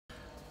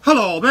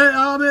Hello mate,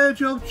 I'm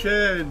Age of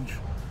Change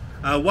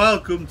and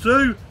welcome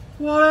to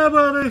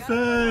whatever this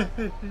is.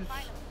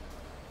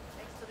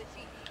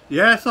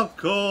 Yes, of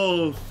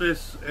course,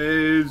 this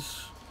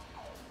is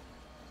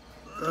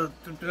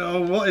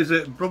what is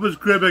it, Brother's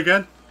Crib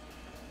again,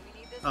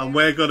 and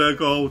we're gonna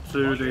go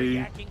to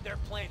the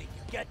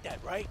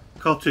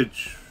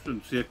cottage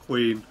and see a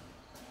queen.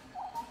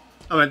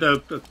 I mean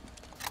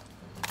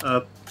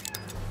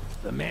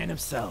the man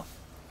himself.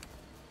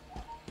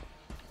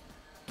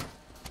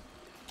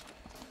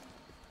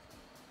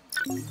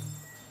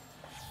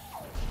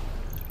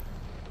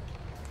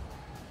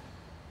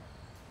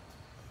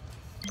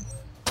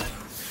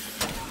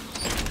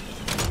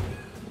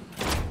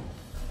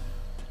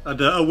 And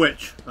a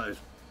witch, that is.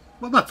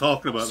 What am I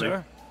talking about, Sir,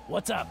 mate?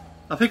 what's up?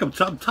 I think I'm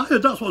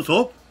tired, that's what's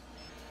up.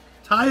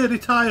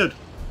 Tired.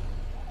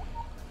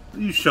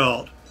 You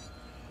short.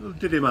 Oh,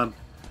 did he, man?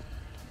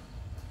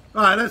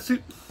 Right, let's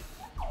see.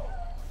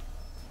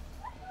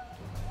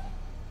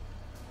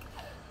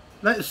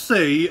 Let's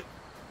see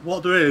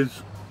what there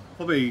is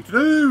for me to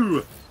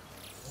do.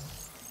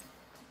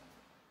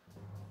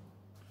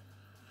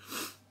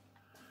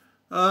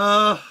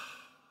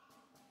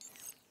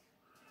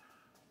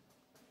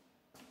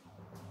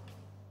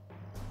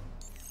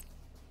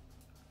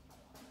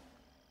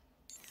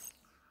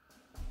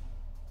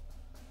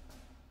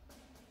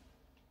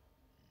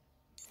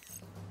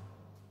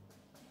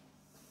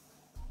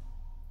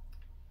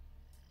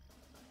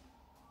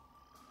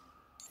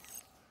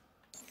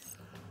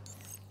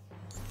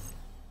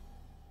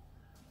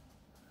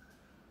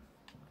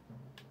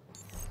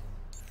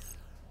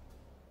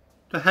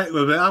 The heck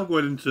with it, I'm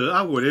going into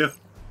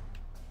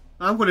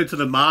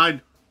the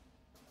mine.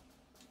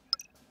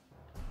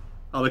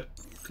 Or the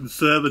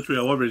conservatory,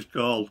 or whatever it's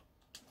called.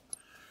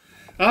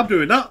 I'm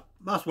doing that.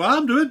 That's what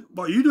I'm doing.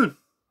 What are you doing?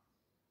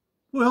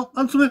 Well,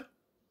 answer me.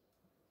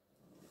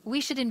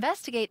 We should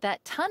investigate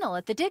that tunnel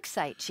at the dig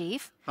site,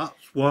 Chief.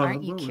 That's where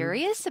Aren't you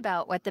curious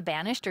about what the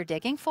Banished are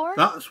digging for?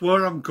 That's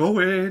where I'm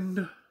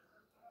going.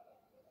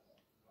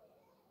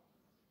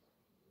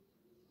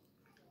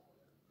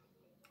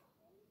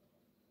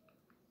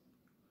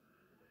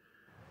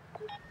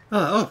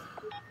 Oh,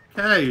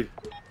 okay.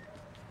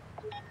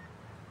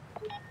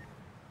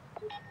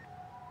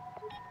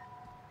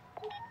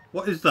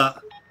 What is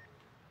that?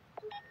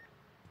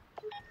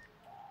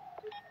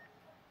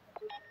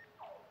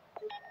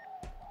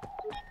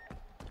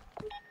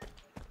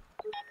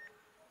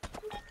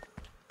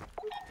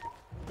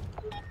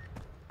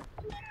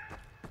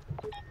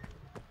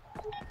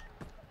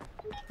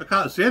 I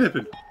can't see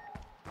anything.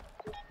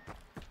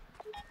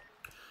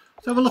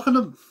 Let's have a look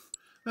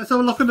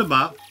at the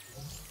map.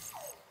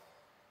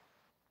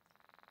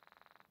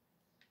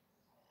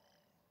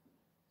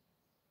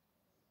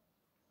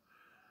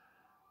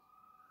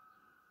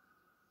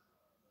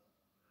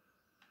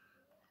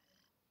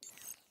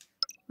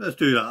 Let's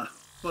do that.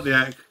 What the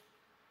heck?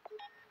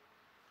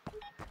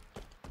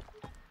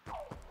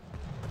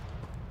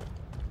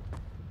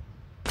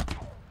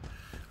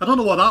 I don't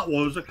know what that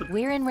was.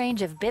 We're in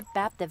range of Bip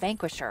Bap the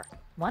Vanquisher,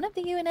 one of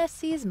the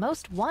UNSC's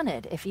most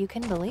wanted, if you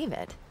can believe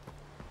it.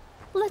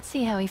 Let's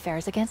see how he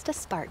fares against a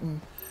Spartan.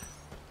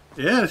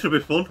 Yeah, this should be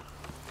fun.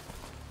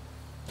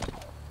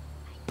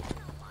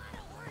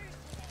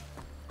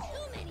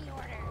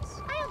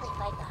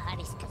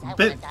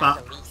 Bip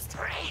Bap.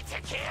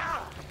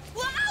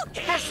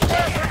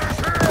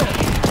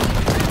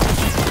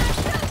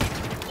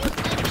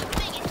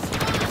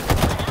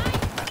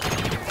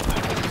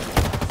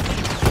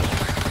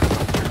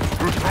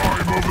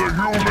 The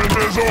human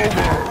is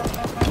over.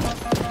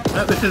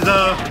 This is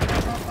that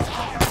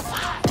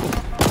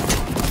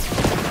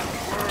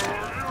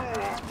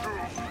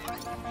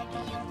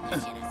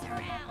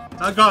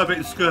got a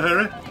bit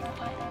scary.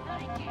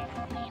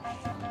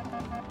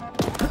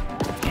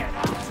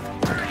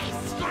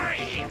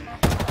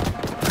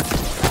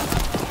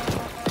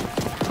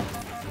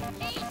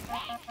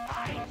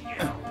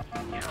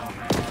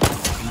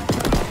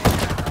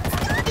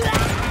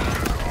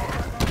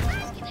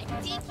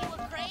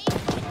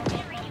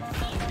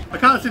 I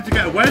can't seem to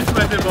get away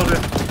from anybody.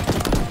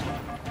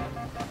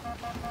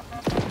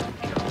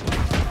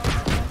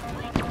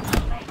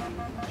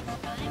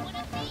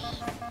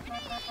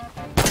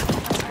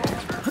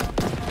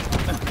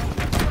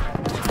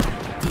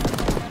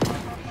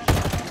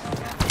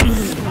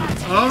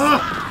 Oh!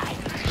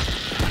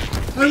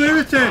 How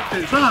irritating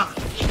is that?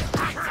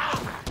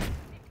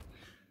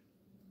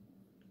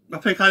 I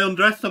think I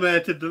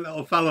underestimated the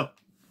little fella.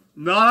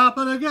 Not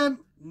happen again.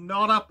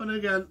 Not happen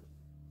again.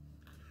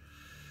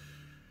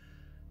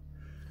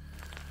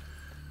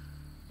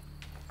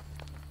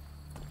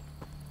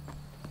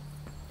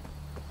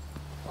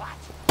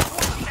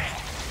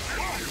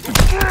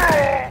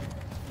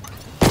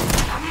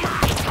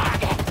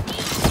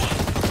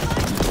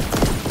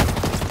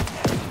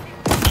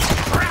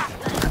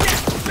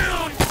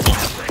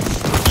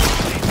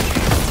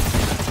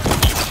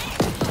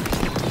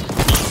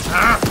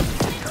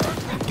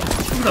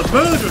 A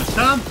murderous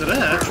time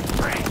today.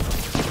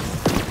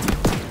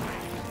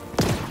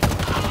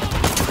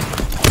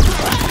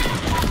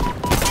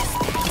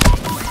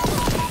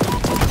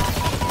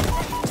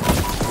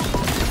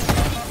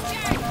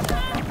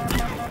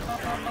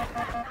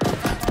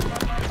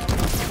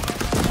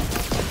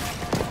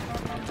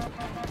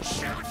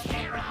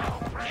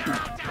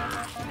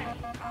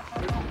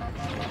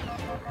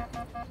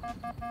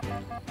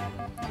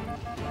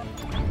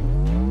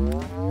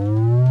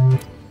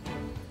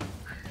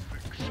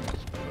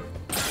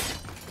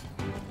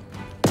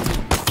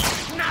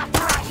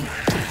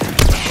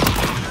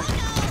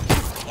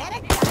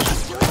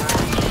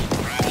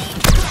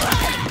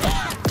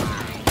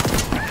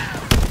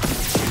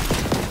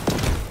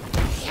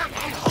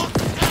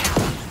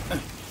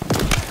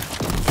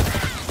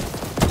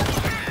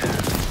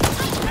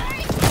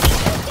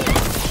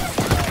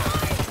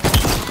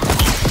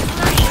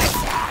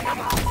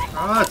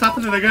 Oh, it's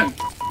happening again.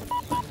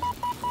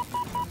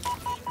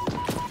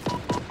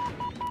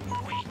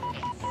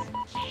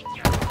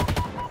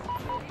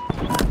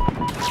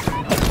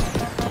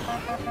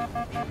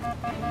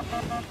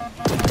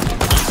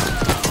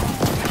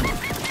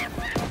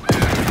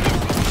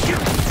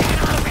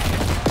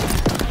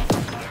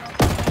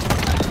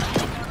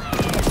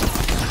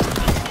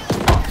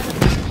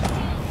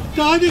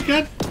 Died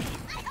again.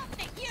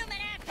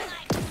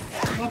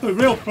 I'm having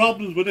real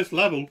problems with this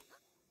level.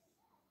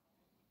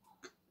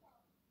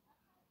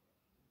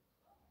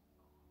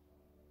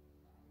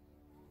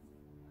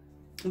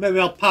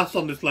 Maybe I'll pass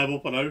on this level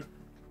for now.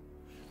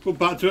 Come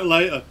back to it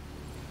later.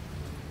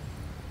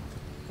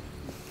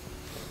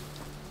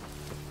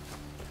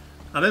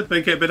 I didn't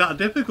think it'd be that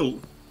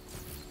difficult.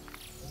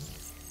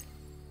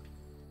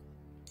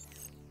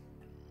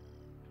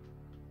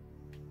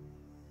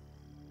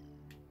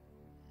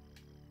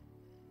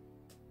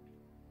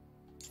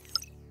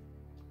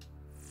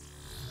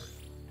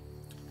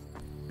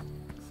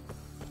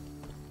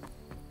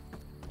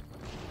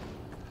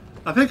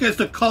 I think it's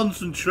the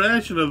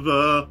concentration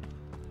of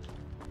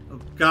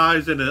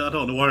guys in it. I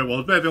don't know what it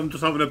was. Maybe I'm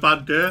just having a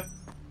bad day.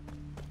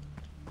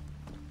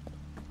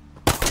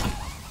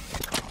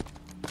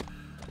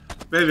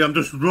 Maybe I'm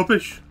just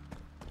rubbish.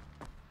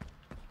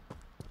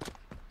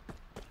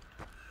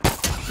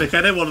 Pick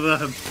any one of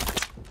them.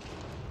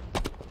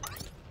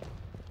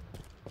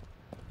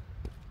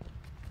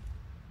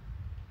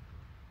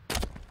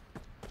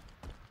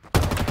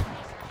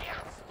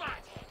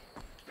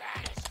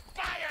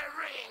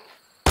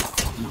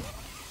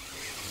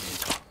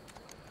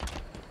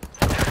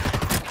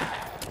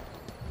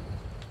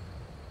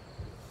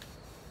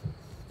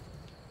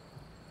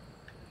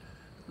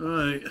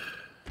 Right.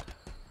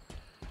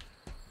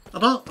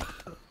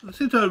 They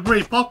seem to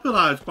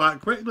repopulise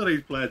quite quickly,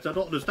 these places. I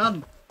don't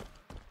understand.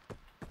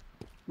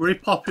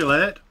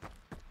 Repopulate.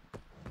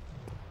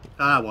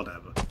 Ah,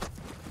 whatever.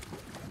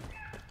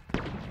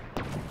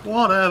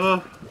 Whatever.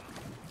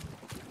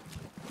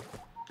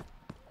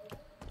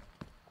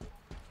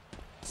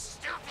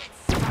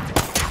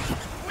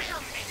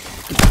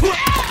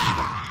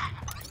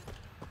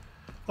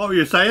 What were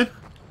you saying?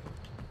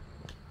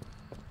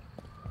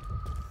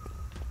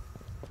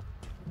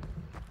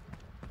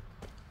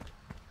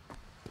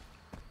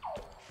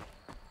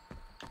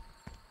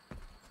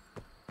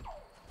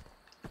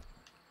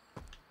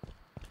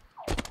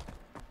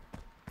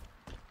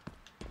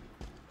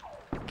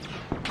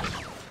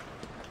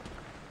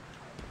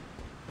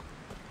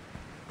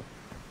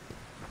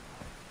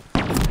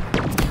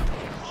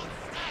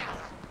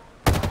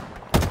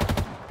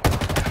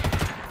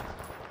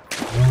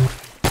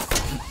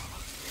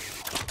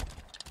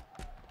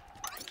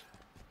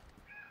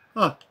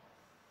 Huh.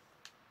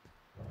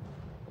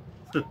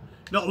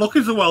 Not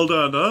looking so well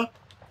down there.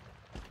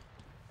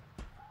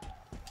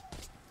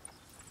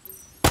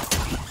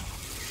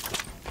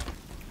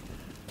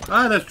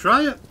 Right, let's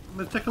try it.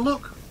 Let's take a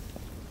look.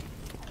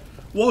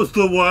 What's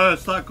the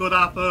worst that could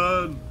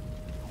happen?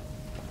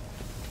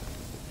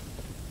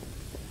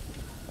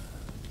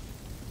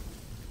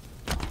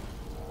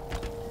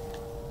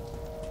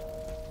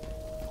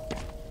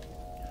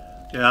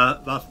 Yeah,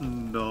 that's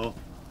no.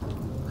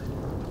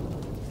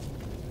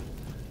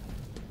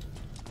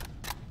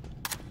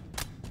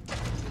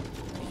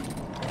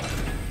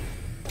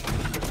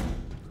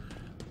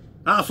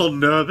 That's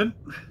unnerving.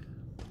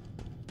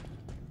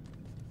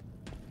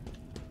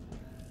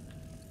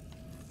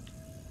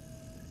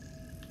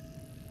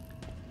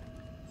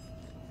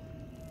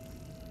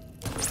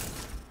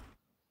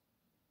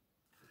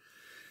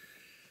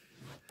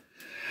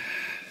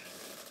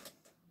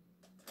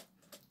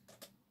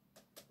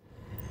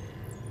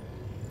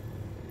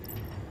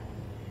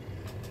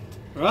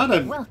 Right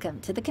then. Welcome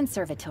to the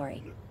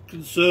conservatory.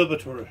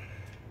 Conservatory.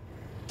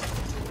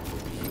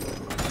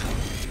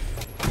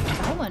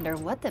 I wonder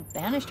what the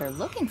Banished are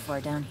looking for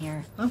down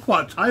here. I'm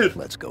quite tired.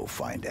 Let's go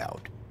find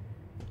out.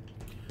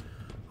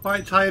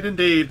 Quite tired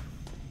indeed.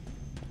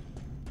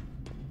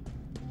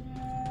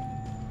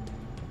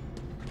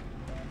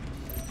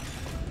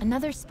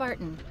 Another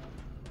Spartan.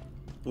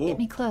 Oh. Get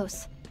me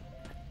close.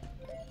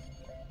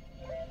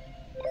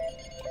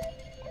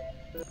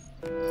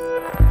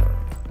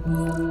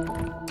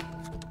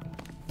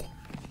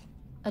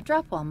 A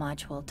drop wall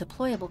module,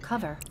 deployable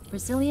cover,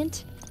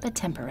 resilient but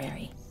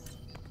temporary.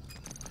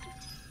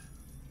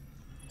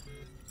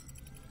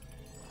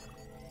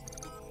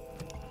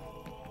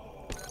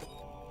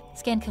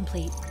 Scan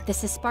complete.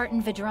 This is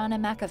Spartan Vidrana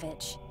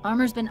Makovich.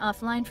 Armor's been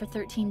offline for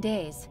 13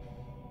 days.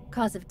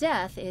 Cause of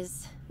death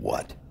is...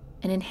 What?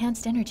 An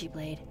enhanced energy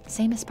blade,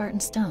 same as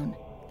Spartan Stone.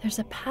 There's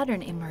a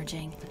pattern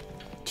emerging.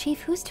 Chief,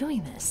 who's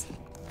doing this?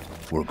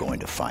 We're going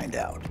to find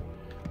out.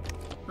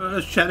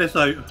 Let's check this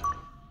out.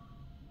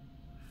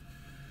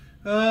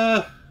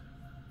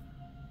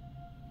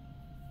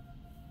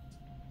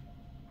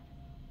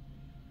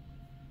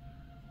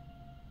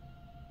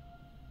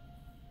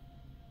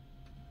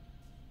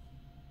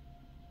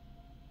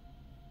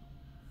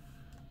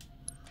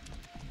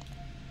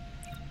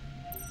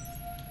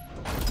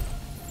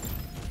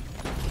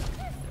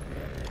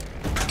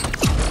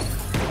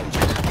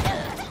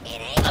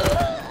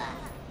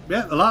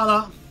 Yeah, I like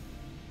that.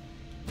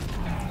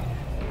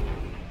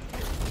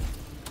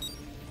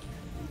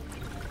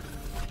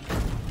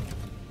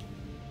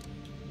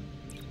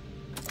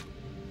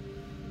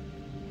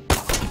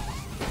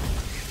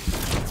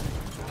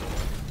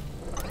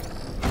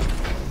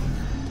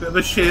 Bit of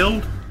a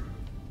shield.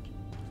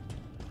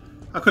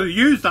 I could have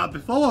used that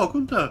before,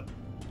 couldn't I?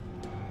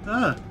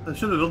 Ah, I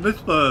should have done this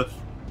first.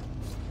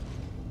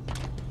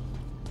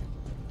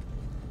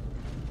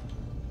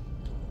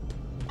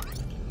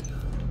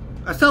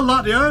 I still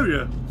like the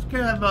area. This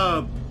game,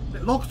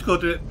 it looks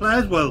good and it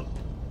plays well.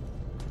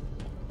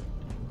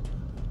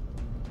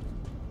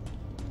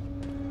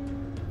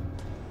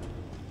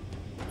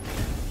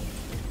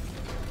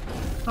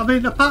 I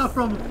mean, apart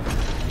from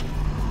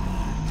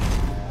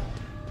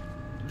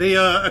the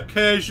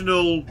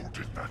occasional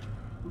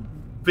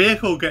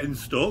vehicle getting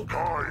stuck.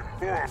 Time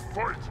for a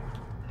fight.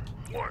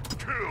 What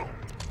kill?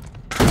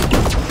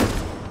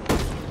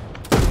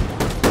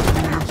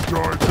 Let's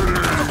die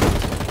today.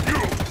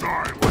 You'll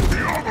die with the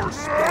others.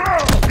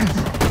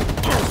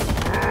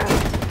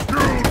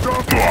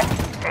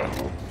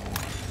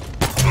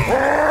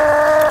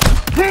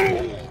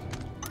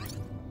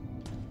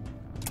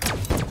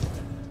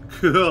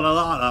 Cool, I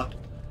like that.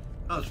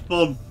 That's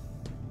fun.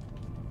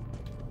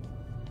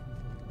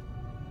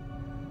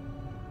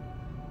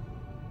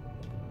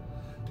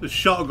 The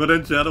shotgun,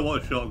 isn't it? I don't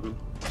want a shotgun.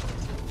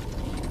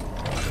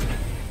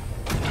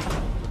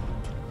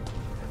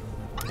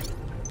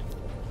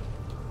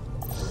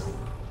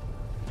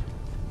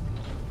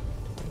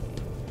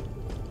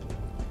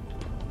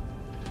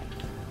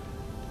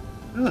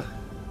 Ugh.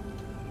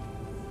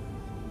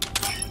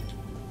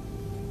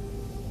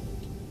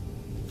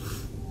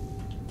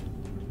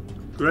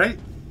 Great.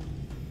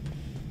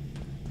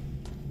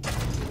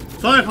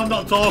 Sorry if I'm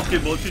not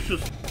talking much, it's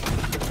just,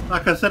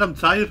 like I said, I'm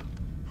tired.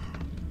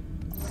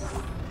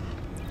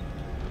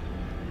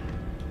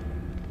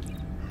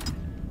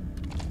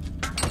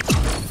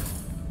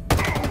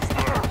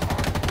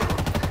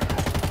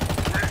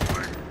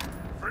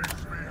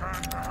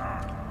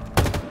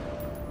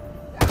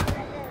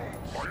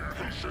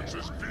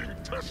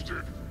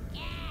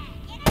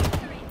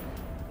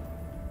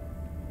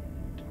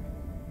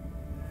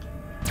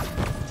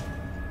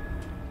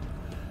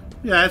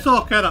 Yeah, it's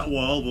okay that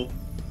wall, but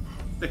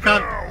they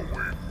can't. Now we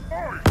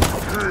fight,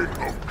 king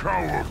of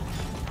cowards.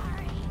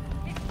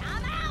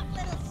 I'm out,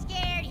 little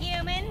scared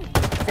human.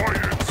 Fight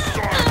in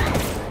silence.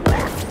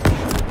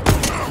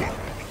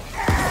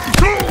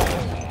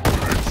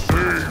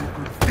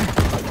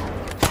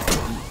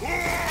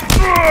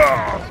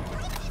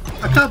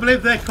 I can't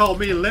believe they call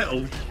me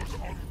little.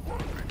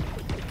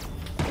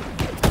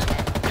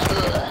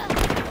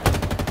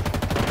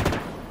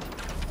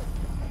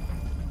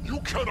 You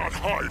cannot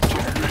hide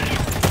from me.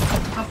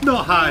 I'm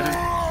not hiding.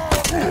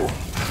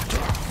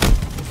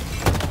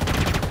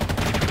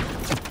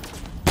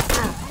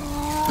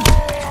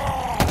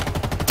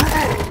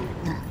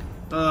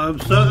 I'm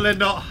certainly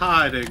not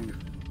hiding.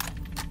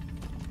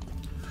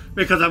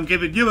 Because I'm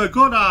giving you a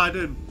good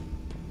hiding.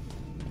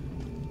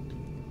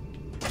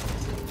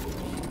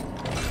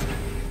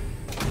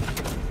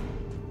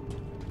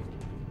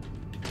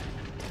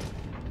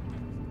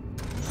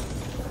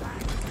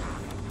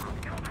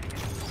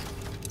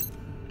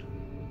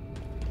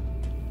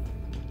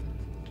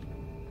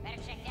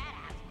 Better check that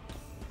out.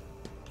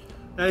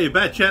 Hey, you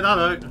better check that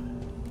out.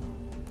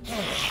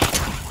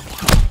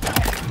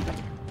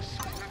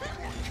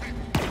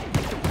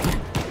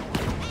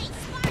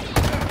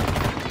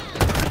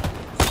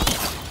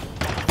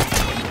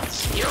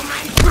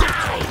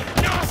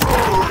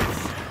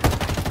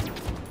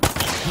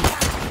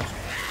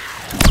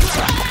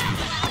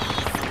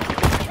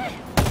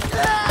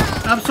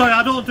 I'm sorry,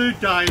 I don't do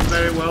dying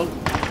very well.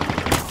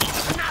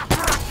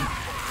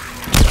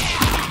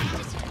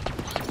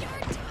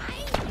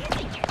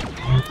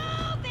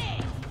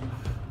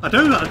 I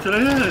do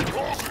actually, yeah.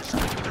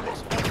 You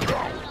must move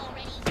now.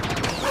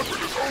 Weapon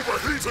is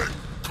overheating.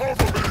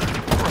 Cover me.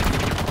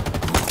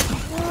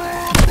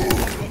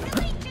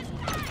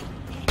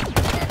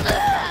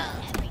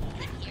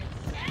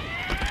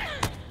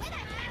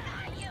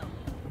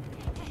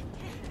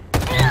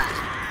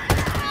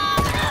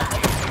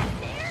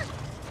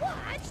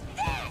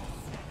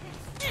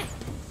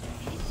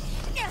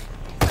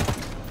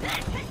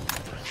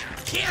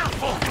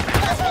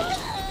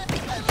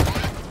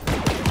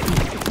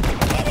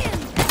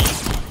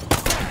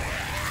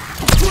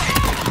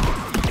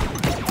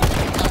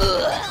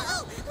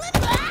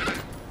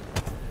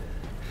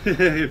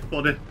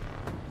 Funny.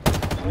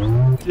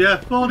 Yeah,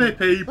 funny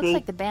people. Looks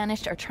like the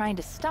Banished are trying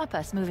to stop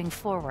us moving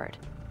forward.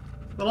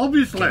 Well,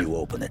 obviously. Can you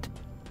open it?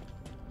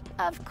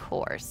 Of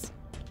course.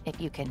 If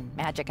you can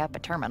magic up a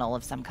terminal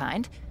of some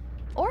kind.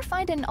 Or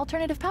find an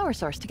alternative power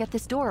source to get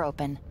this door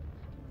open.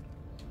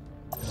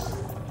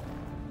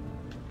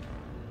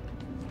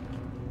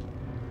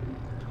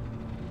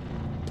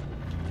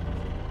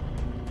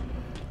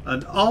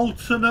 An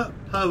alternate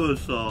power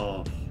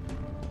source.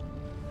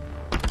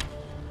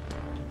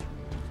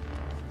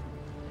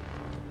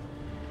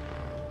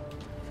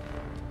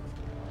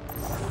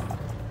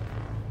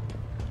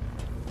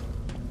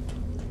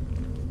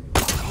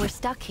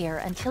 stuck here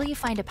until you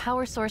find a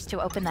power source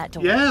to open that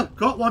door. Yeah, I've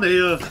got one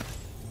here.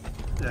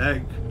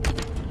 Egg.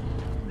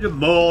 You're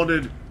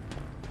mourning.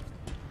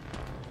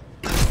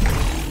 Like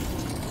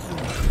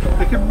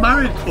a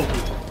married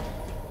couple.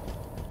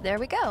 There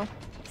we go.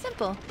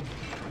 Simple.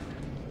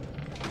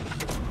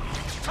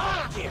 I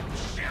see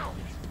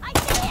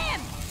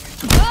him!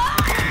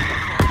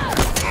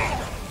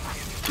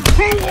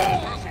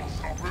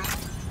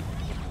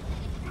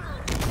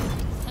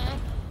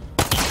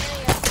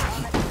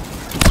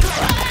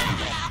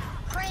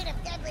 Afraid of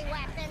deadly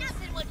weapons.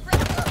 Nothing would break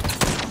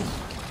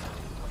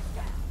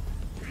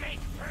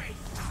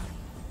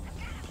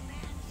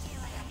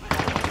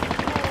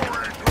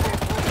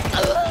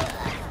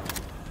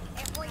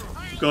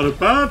Got a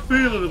bad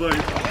feeling about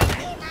it.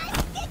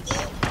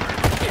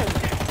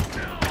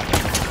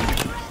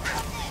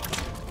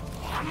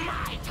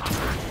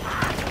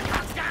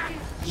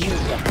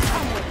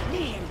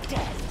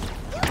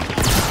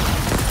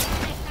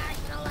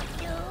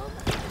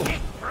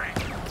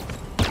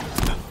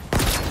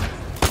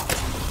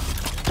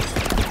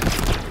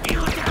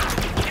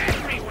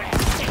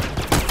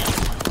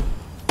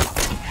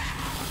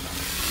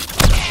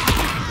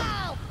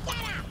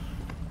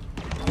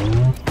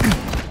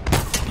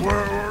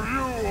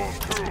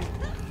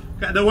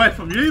 Getting away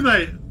from you,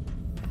 mate.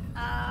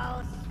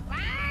 Oh,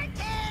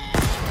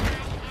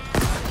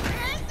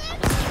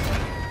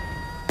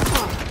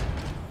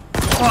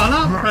 Oh,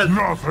 that present.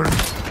 Nothing.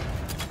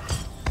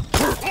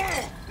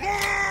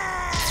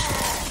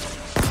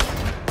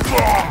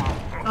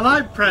 I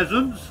like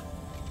presents.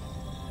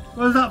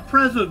 Where's that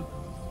present?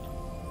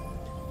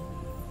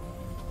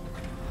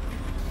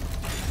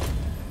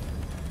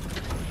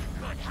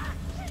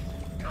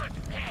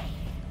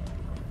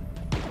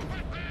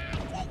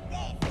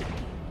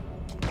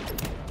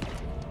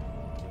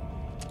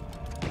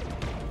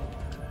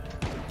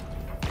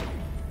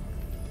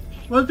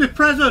 Where's the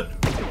present?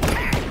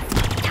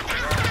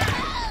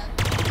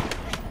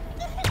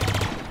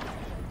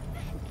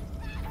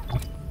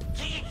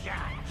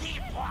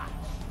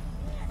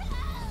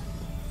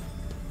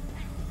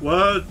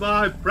 Where's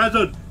my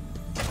present?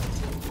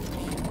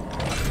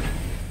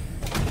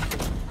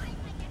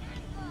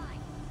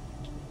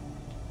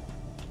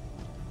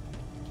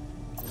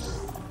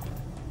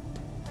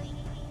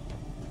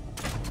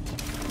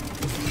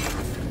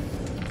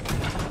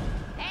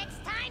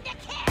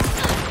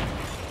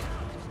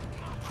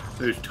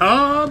 It's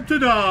time to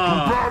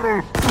die!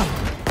 Battle!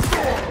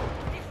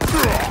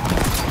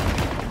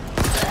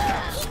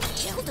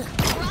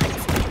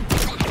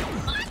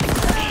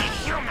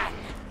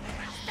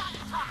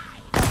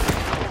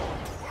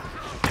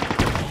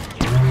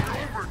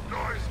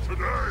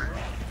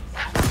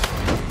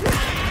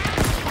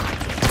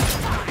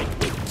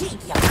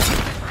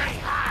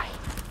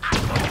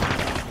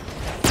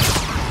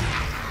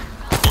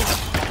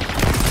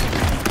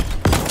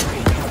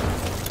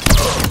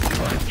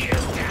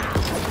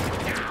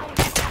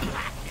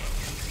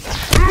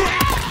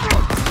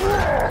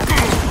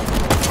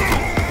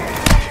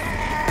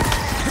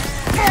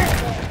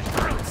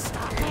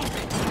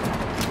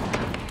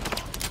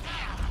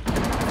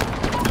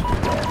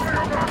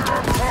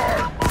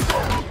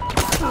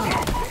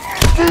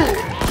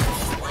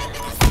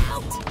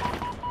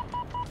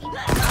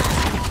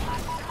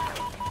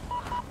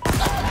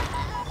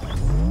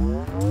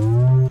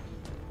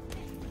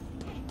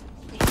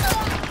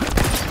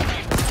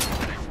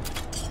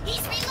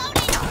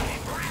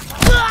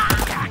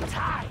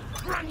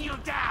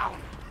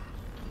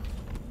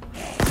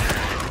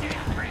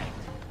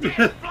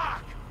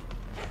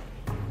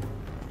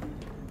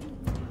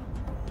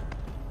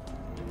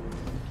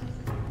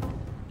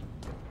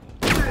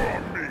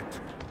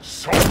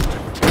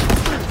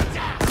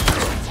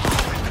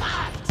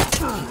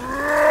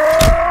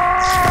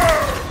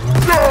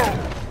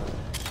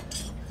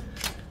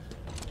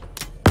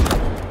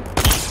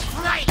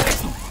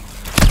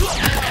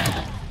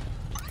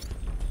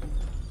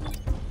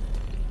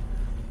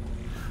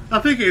 I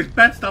think it's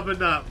best having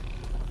that.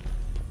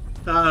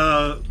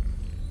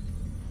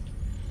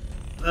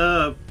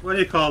 What do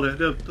you call it?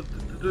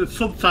 The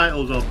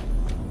subtitles on.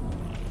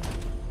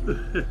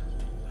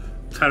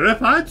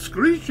 Terrified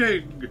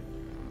screeching.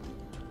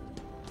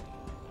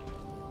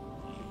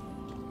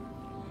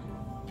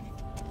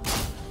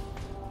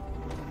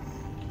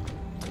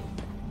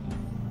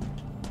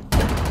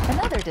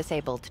 Another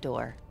disabled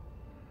door.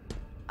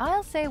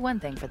 I'll say one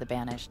thing for the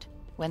Banished.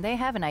 When they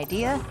have an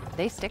idea,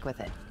 they stick with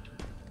it.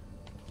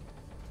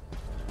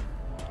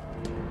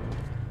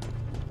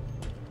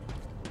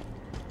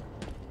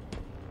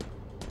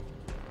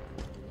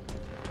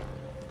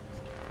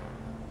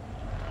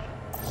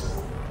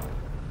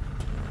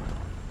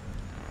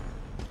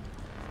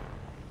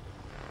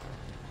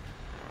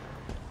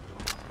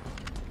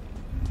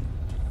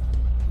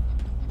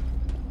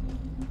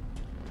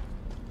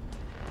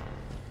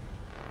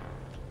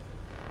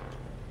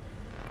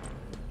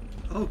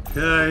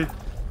 Okay.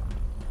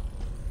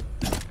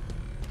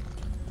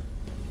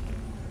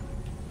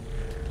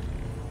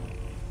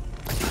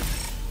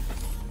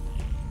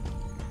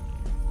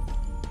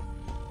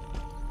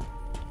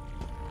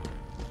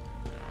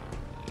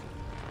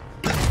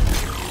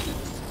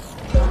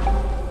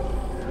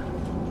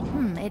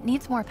 It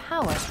needs more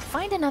power.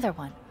 Find another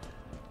one.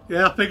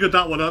 Yeah, I figured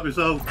that one out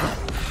myself.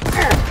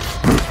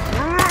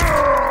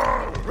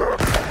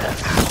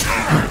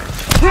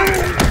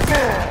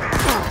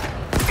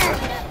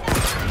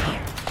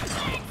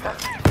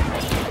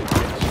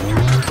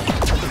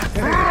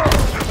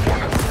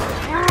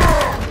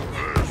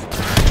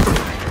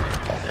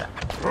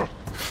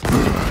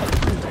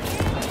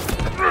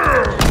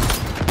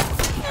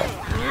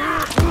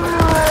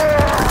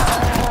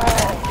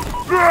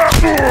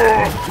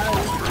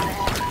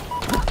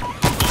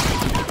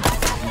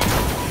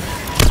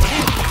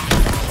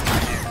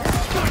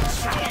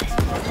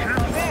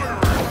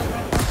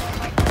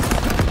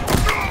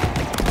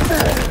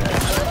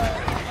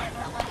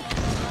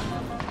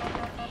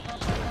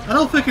 I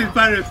don't think it's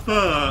very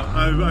fair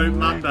how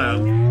man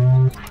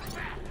down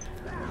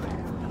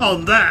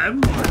on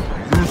them.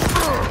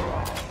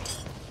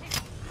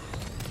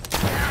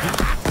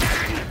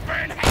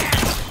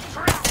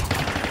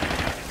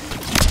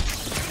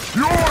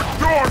 You're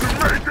done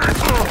making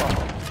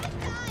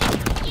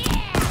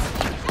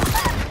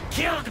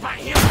Killed by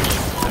him!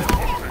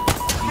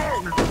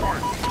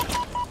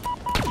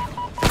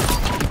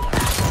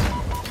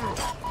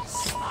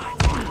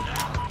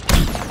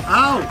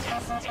 Ow!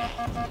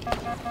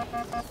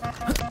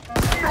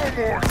 no more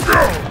go!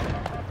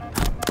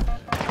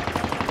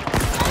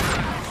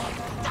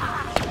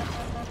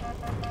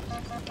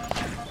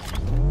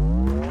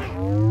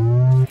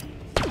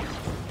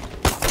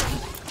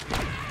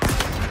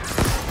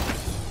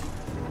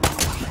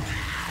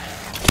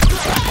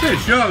 Pretty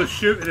sure I was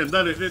shooting him,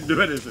 then it didn't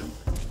do anything.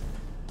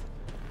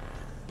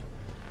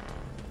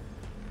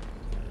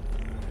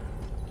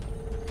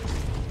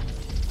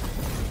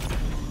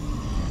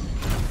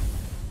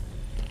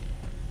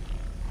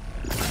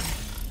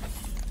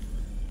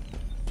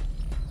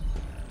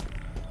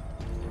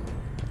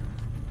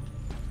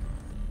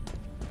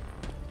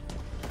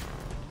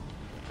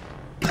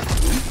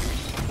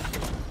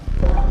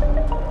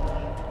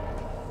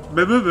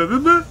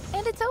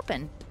 And it's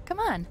open. Come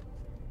on.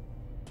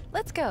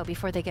 Let's go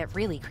before they get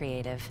really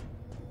creative.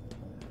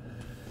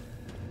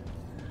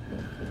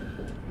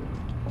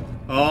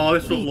 Oh,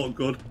 this will look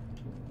good.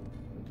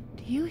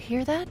 Do you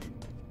hear that?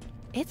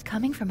 It's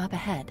coming from up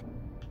ahead.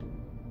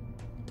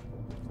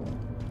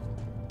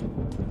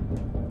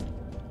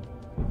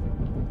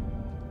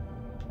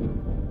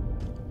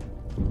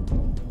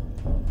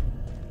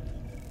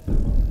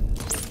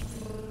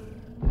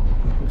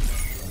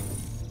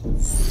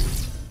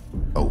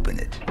 Open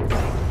it.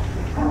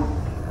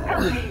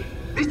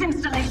 This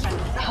installation,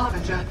 the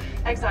Harbinger,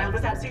 exile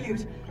was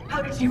absolute.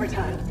 How did she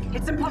return?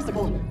 It's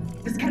impossible.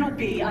 This cannot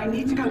be. I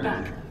need to go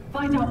back.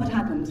 Find out what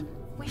happened.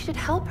 We should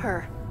help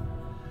her.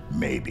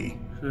 Maybe.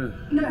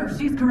 No,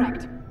 she's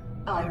correct.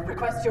 I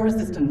request your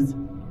assistance.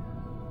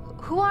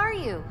 Who are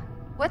you?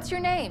 What's your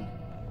name?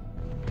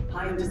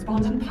 I am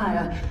Despondent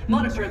Pyre,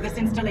 monitor of this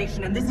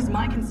installation, and this is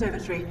my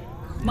conservatory.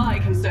 My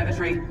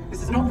conservatory.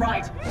 This is not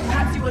right.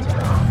 Perhaps you would...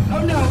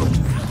 Oh no!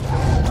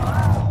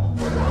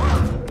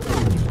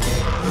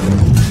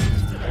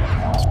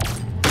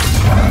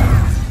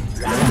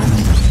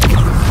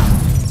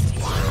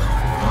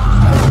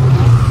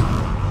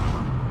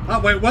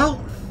 That went well.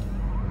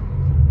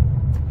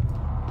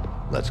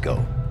 Let's go.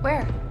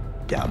 Where?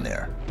 Down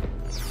there.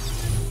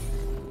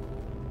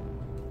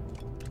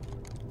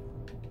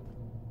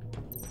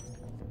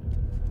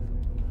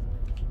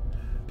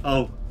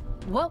 Oh.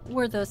 What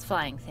were those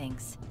flying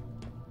things?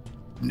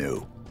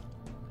 New.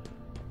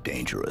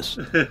 Dangerous.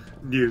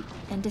 New.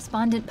 And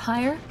Despondent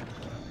Pyre?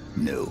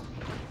 New.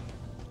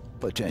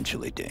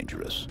 Potentially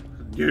dangerous.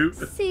 New.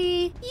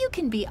 See, you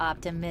can be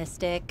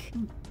optimistic.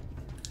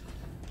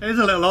 He's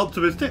a little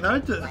optimistic now,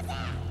 isn't it?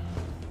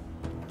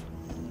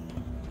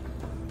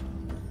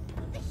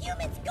 The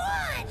human's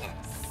gone!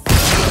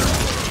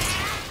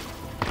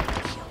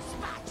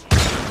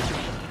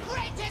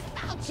 Greatest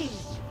Fauci!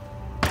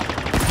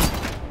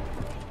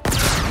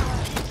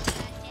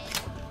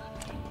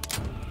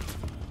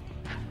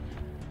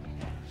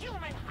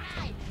 Human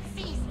hide!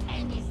 Feast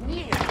end is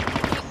near!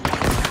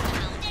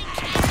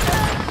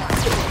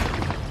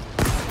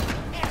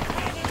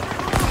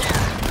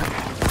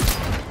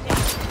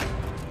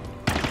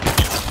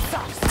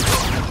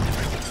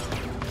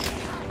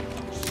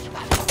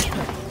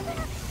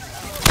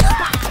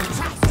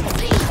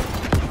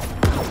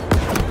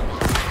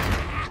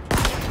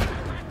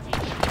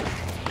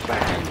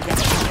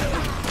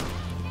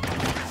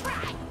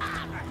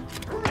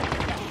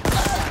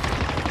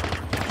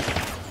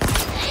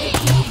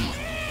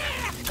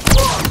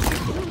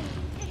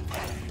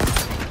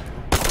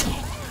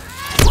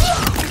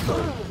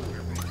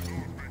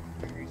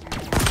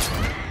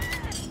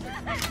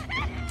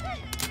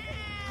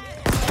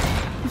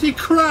 Is he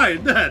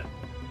crying then?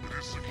 It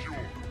is secure.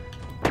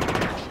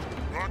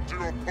 Back to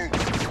your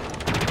posts.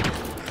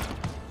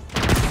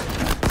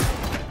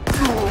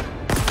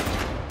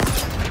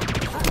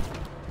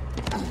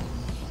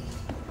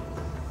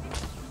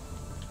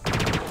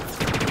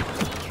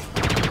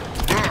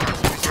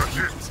 That was a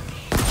hit.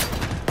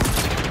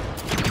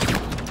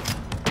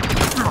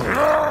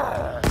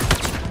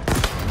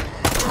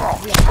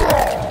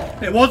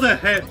 It was a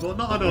hit, but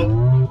not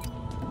enough.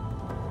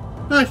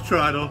 Nice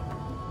try though.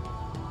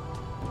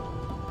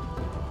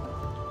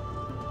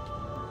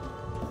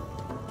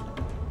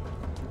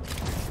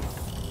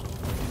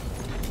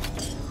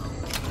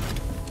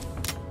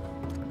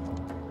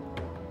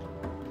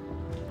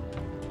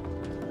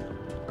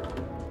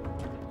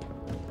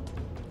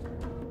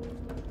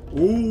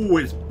 Ooh,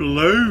 it's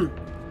blue.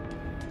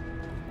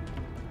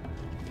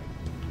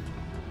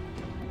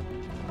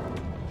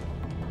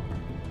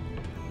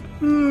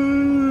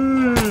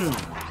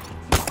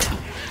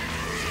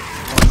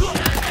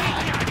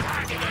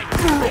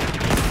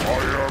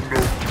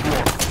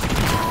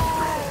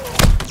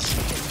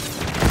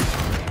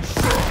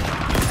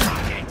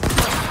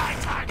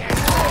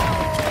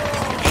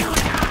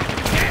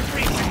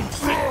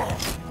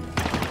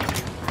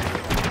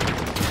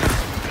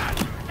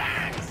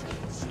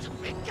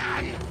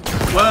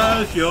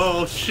 Where's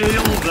your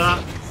shield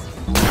at?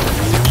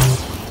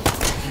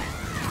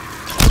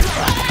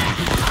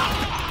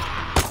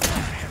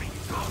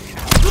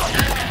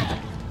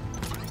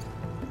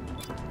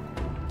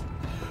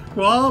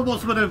 Well,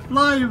 what's with the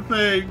flying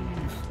things?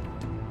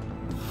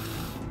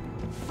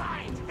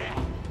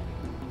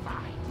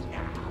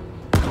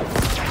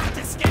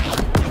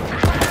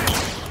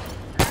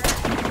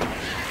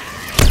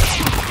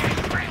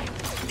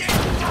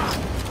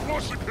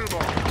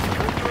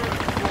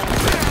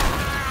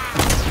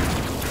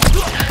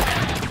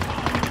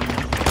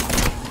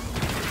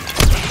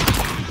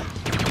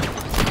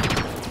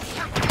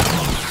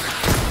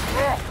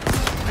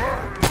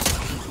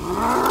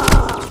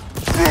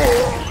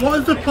 What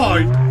is the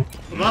point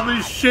of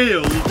having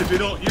shields if you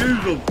don't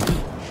use them?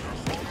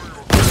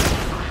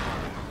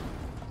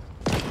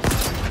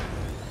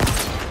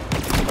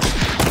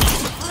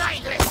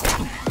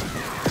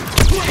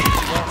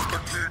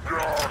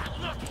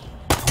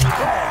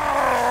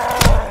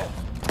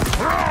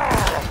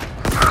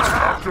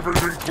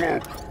 Activating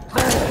cloak.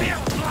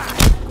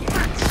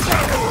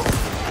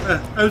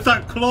 How's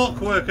that cloak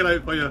working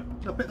out for you?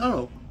 I pick that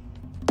up.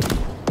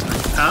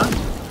 Huh?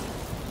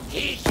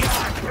 He's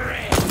your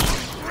bread.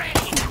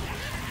 Ready.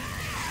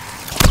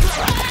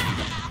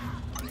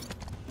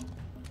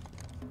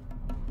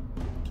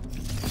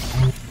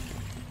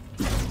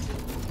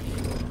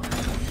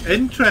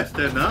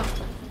 Interesting, that.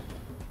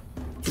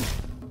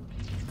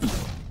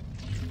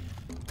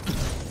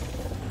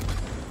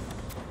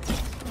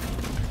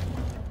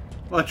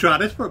 I'll try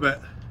this for a bit.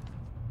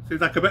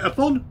 Seems like a bit of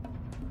fun.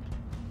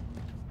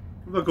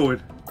 Where am I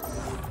going?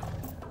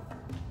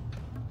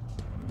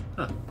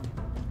 Huh.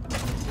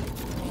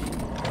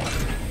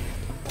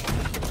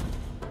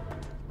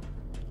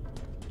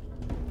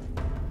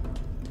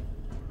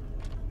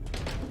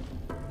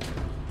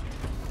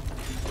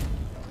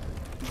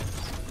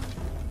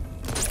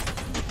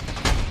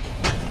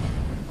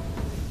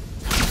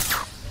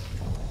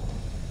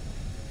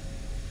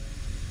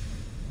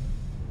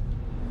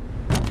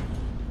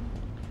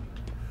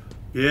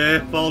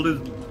 Yeah,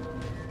 folded.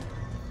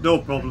 No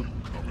problem.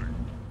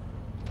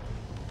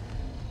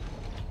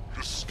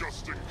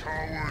 Disgusting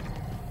coward.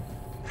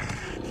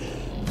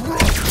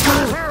 Beat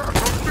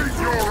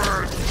your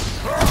end.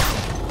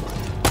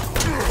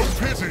 A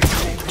pity you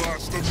won't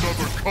last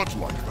another cut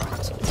like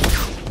that.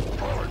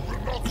 I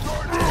will not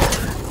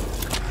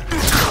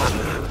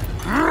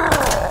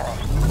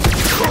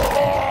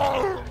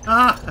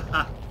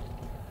die.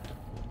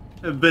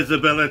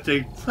 Invisibility.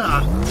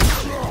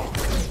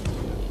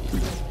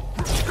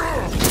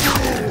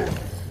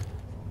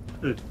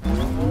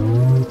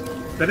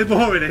 Any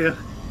more in here?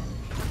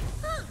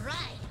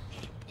 Alright.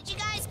 Did you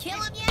guys kill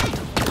him yet?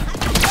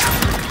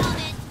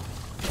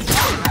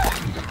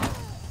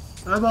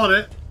 I'm on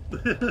it.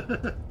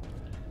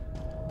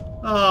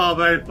 Oh,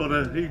 very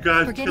funny. You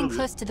guys We're getting killed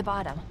close to the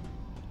bottom.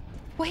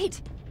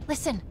 Wait,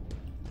 listen.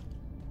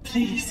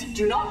 Please,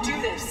 do not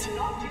do this.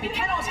 It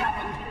cannot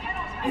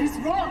happen. It is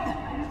wrong.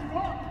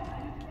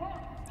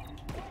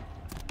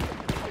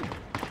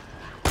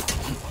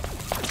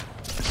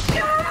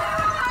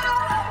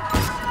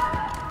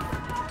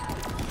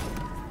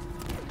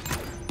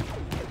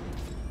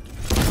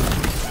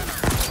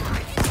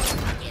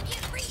 Give you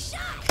a free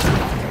shot. I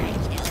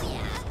kill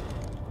ya.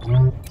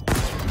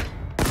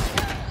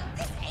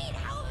 This ain't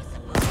how it was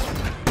supposed to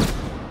be.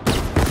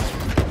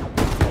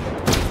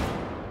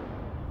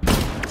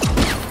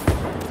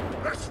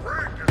 This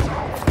ring is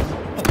ours.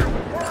 You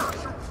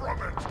worship from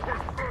it. Get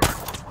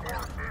off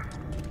my ring.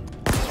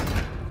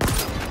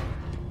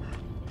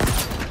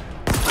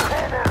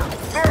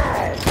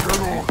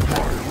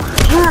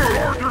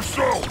 Guard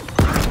yourself.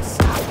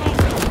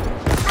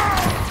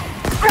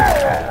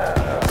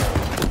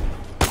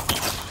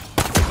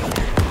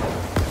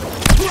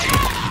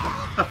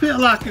 I feel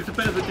like it's a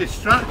bit of a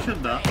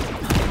distraction, that.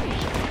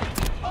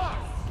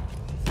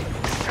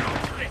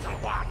 Little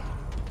one.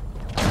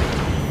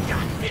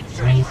 Got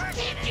betrayed,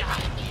 did ya?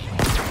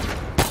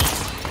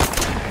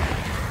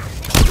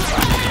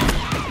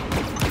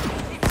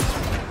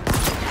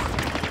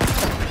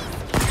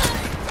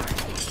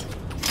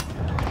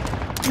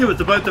 He was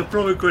about to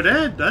throw a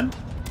grenade then.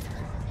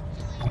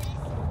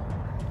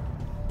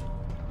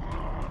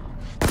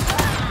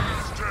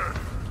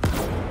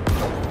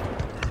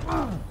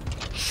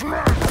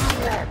 Smash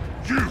you up!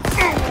 You!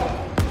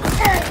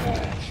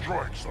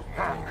 Strikes the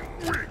pack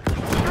weak!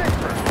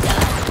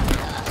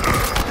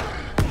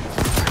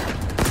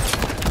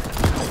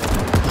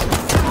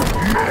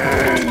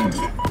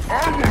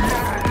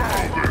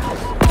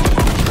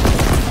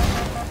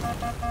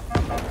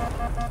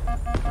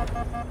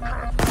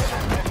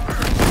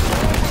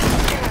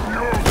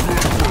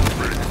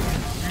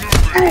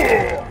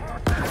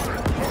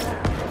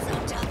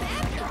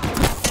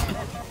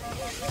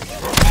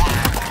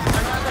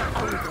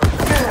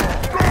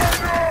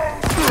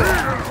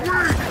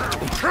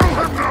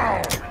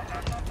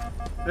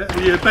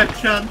 Your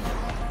best chance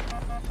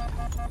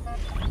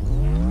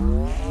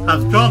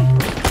has gone.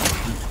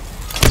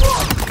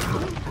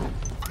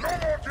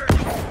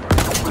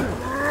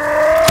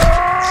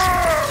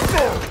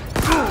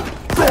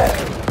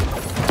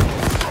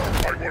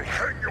 I will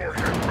hang your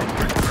head from my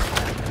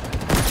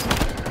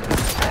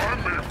I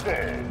may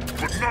fall,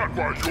 but not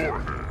by your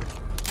hand.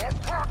 The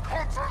Pack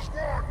Hunts has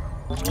won!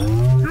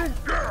 You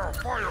dare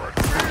fire at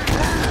me!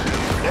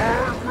 I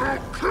will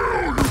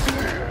kill you!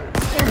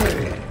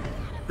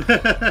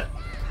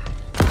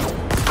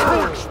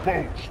 You're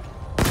exposed!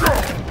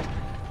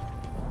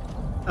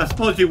 I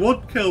suppose you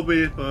would kill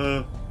me if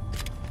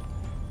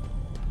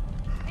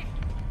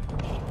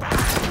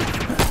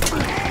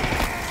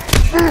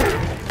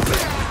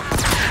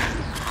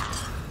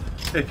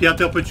you had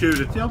the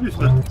opportunity,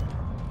 obviously.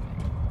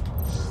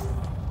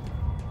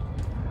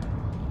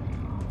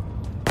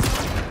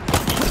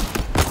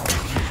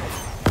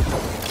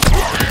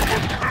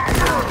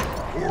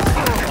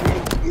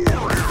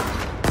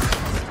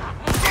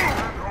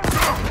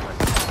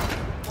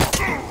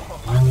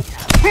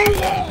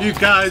 You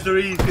guys are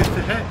easy to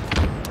hit.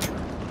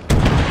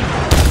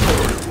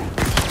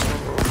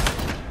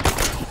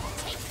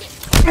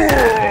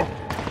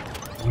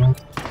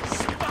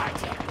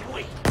 Spartan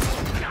weak.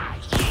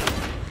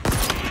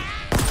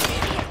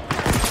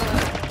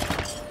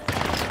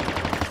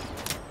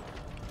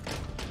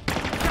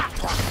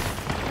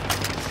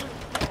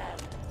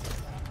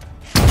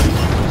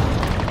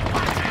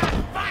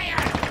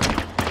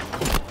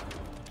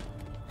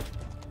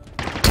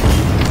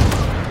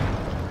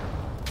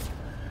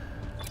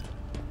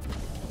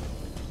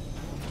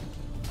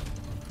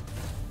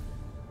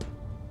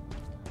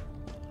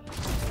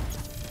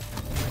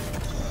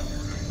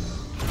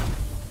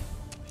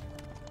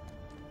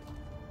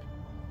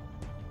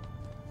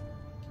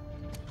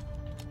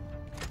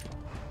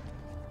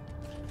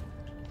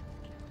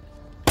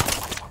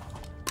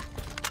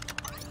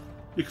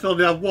 You can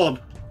only have one.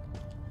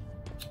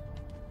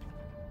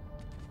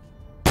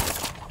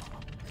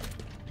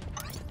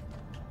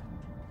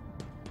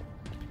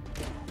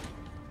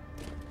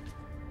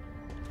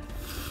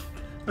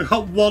 I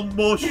got one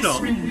more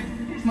shot.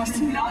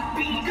 Must not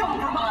be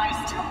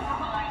compromised.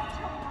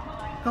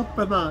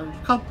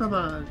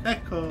 Compromise,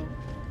 echo.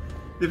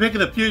 You're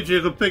making a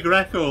future of bigger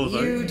echoes.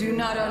 You do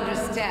not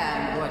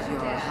understand what you're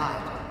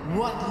hiding,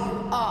 what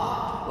you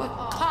are,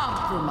 what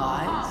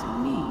compromise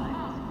means.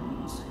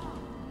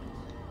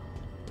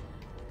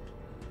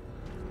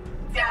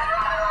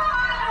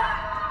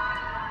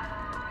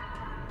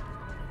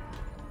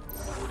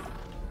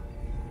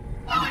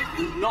 I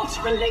will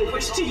not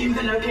relinquish to you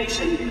the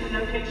location.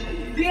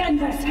 The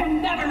Endless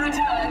can never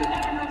return.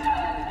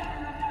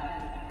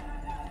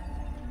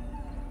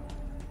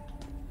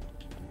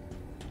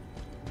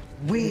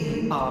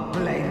 We are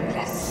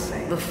blameless.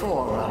 The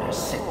Forerunners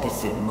set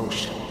this in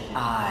motion.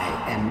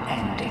 I am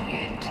ending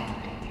it.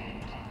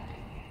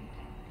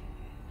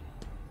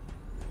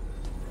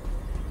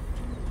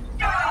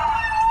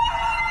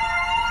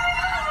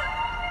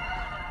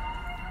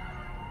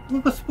 What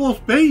am I supposed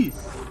to be?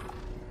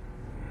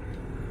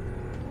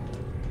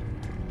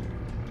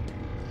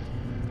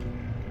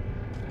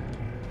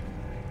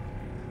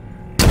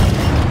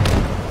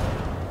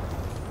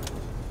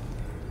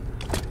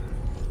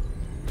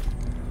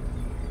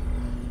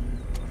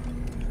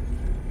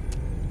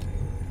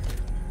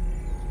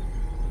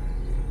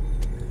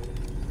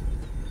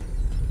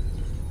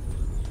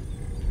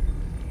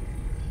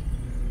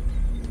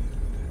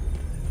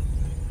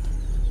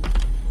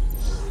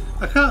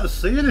 I can't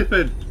see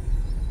anything.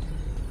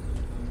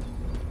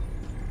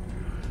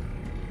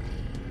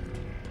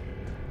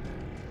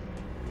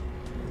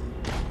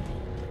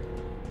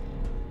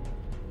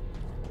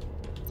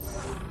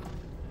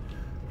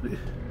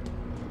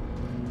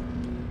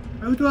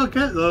 How do I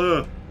get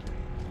there?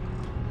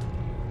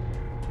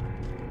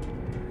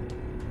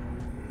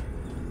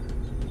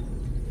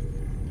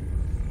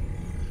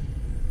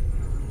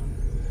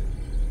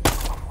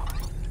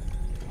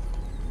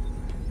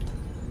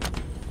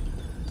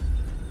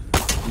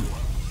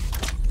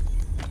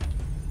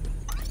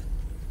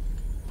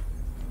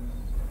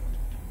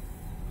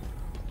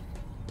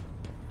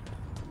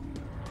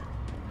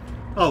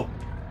 Oh.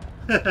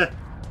 Fair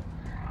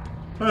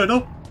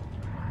enough.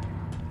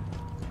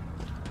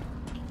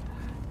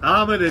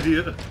 I'm an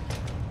idiot.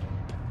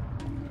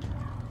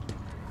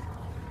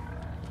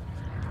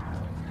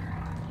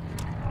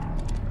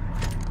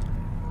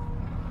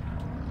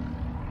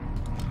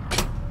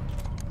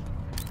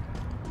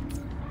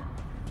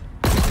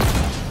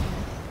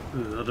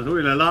 I don't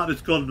really like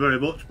this gun very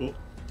much, but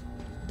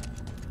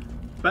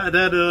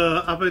better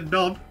than having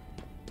none.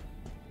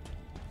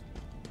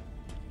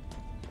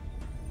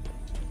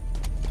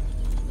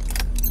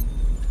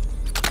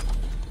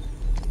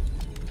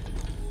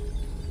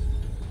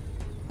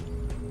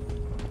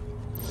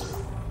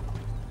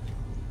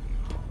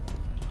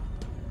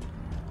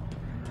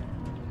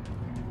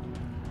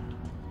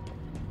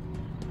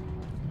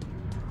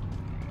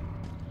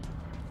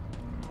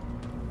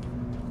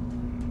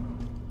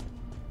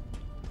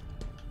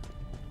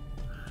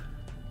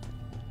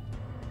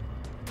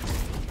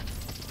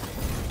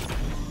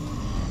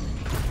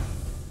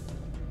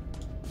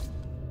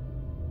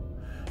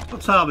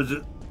 What time is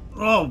it?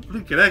 Oh,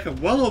 blinking heck,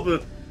 I'm well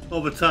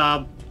over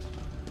time.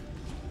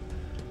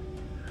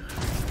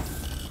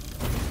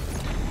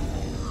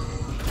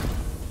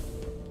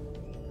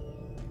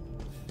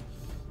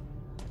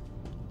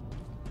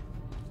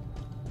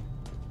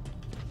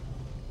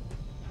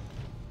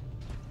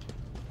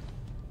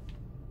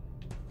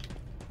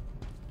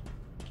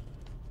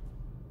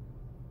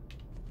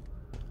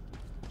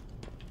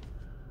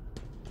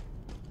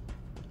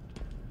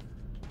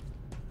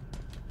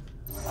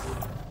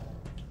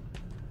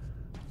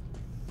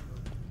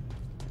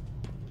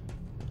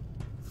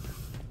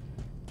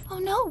 Oh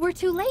no, we're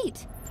too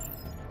late.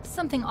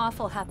 Something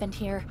awful happened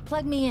here.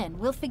 Plug me in.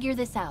 We'll figure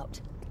this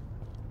out.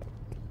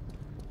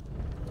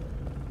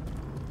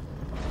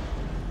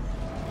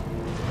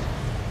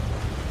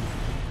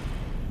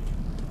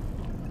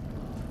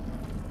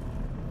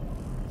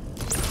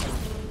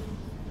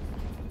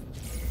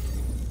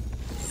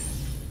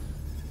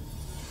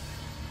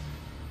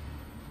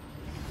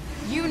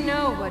 You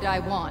know what I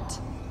want.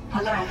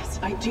 Alas,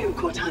 I do,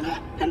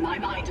 Cortana, and my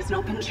mind has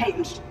not been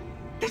changed.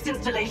 This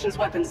installation's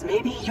weapons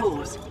may be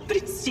yours, but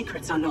its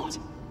secrets are not.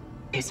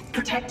 It's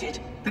protected.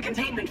 The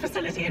containment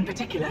facility in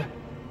particular.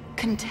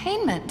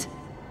 Containment?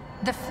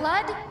 The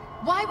Flood?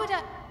 Why would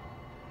I...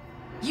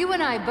 You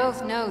and I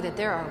both know that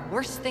there are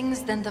worse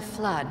things than the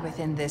Flood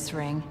within this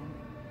ring.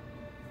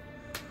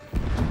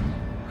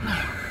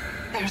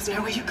 There's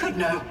no way you could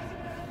know.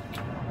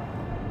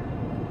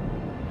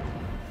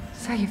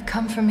 So you've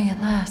come for me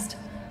at last.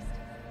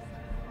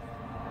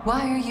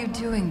 Why are you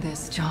doing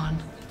this, John?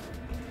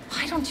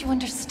 Why don't you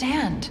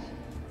understand?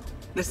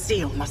 The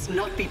seal must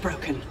not be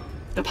broken.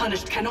 The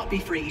punished cannot be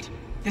freed.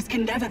 This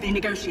can never be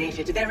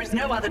negotiated. There is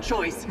no other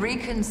choice.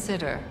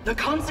 Reconsider. The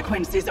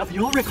consequences of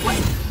your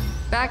request.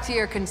 Back to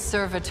your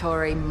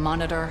conservatory,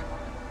 Monitor.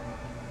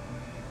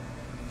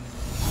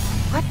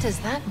 What does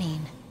that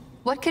mean?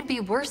 What could be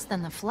worse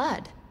than the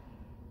Flood?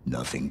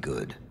 Nothing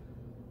good.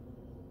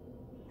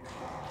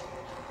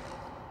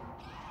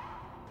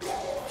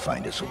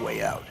 Find us a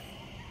way out.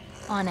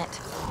 On it.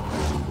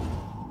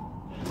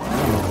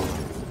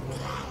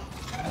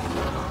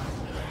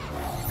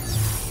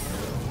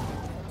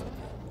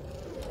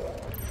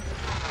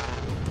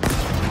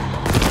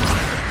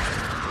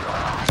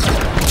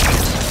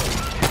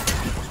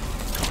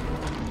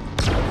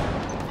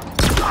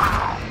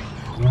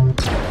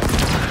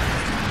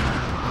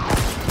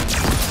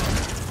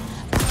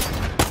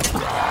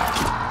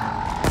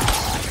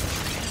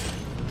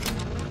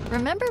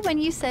 Remember when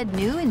you said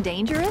new and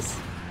dangerous?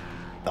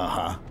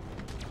 Uh-huh.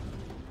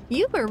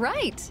 You were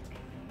right.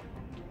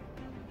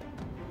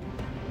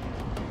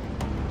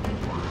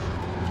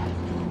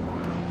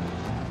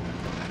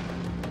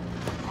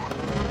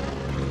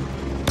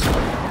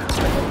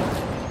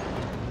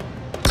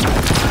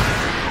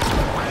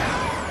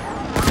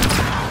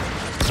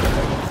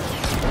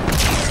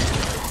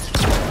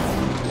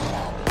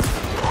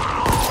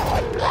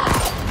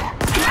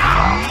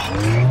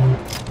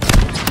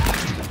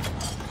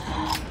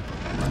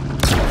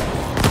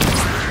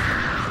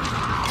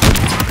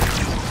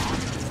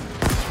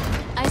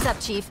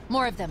 Chief,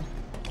 more of them.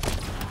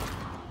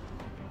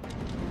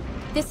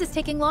 This is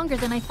taking longer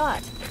than I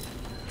thought.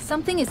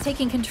 Something is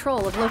taking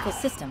control of local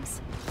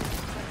systems.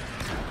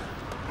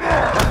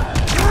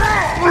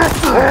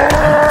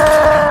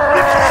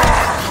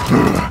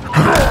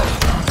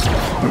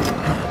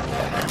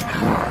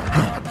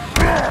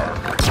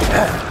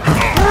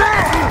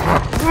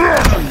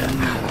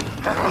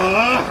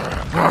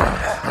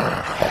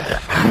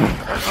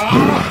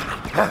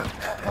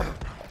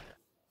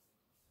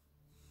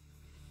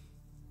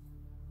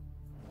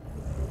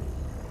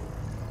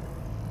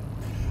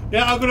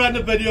 Yeah, I'm going to end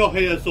the video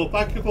here, so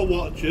thank you for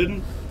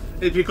watching.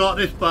 If you got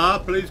this far,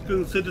 please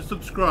consider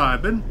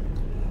subscribing.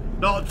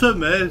 Not to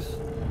miss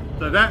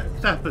the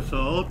next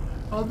episode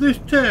of this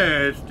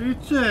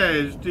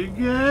tasty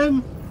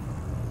game.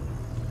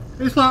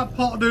 It's like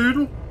pot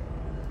noodle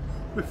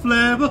with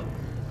flavour.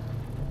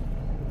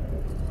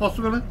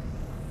 Possibly.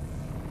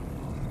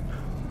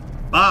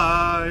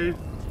 Bye.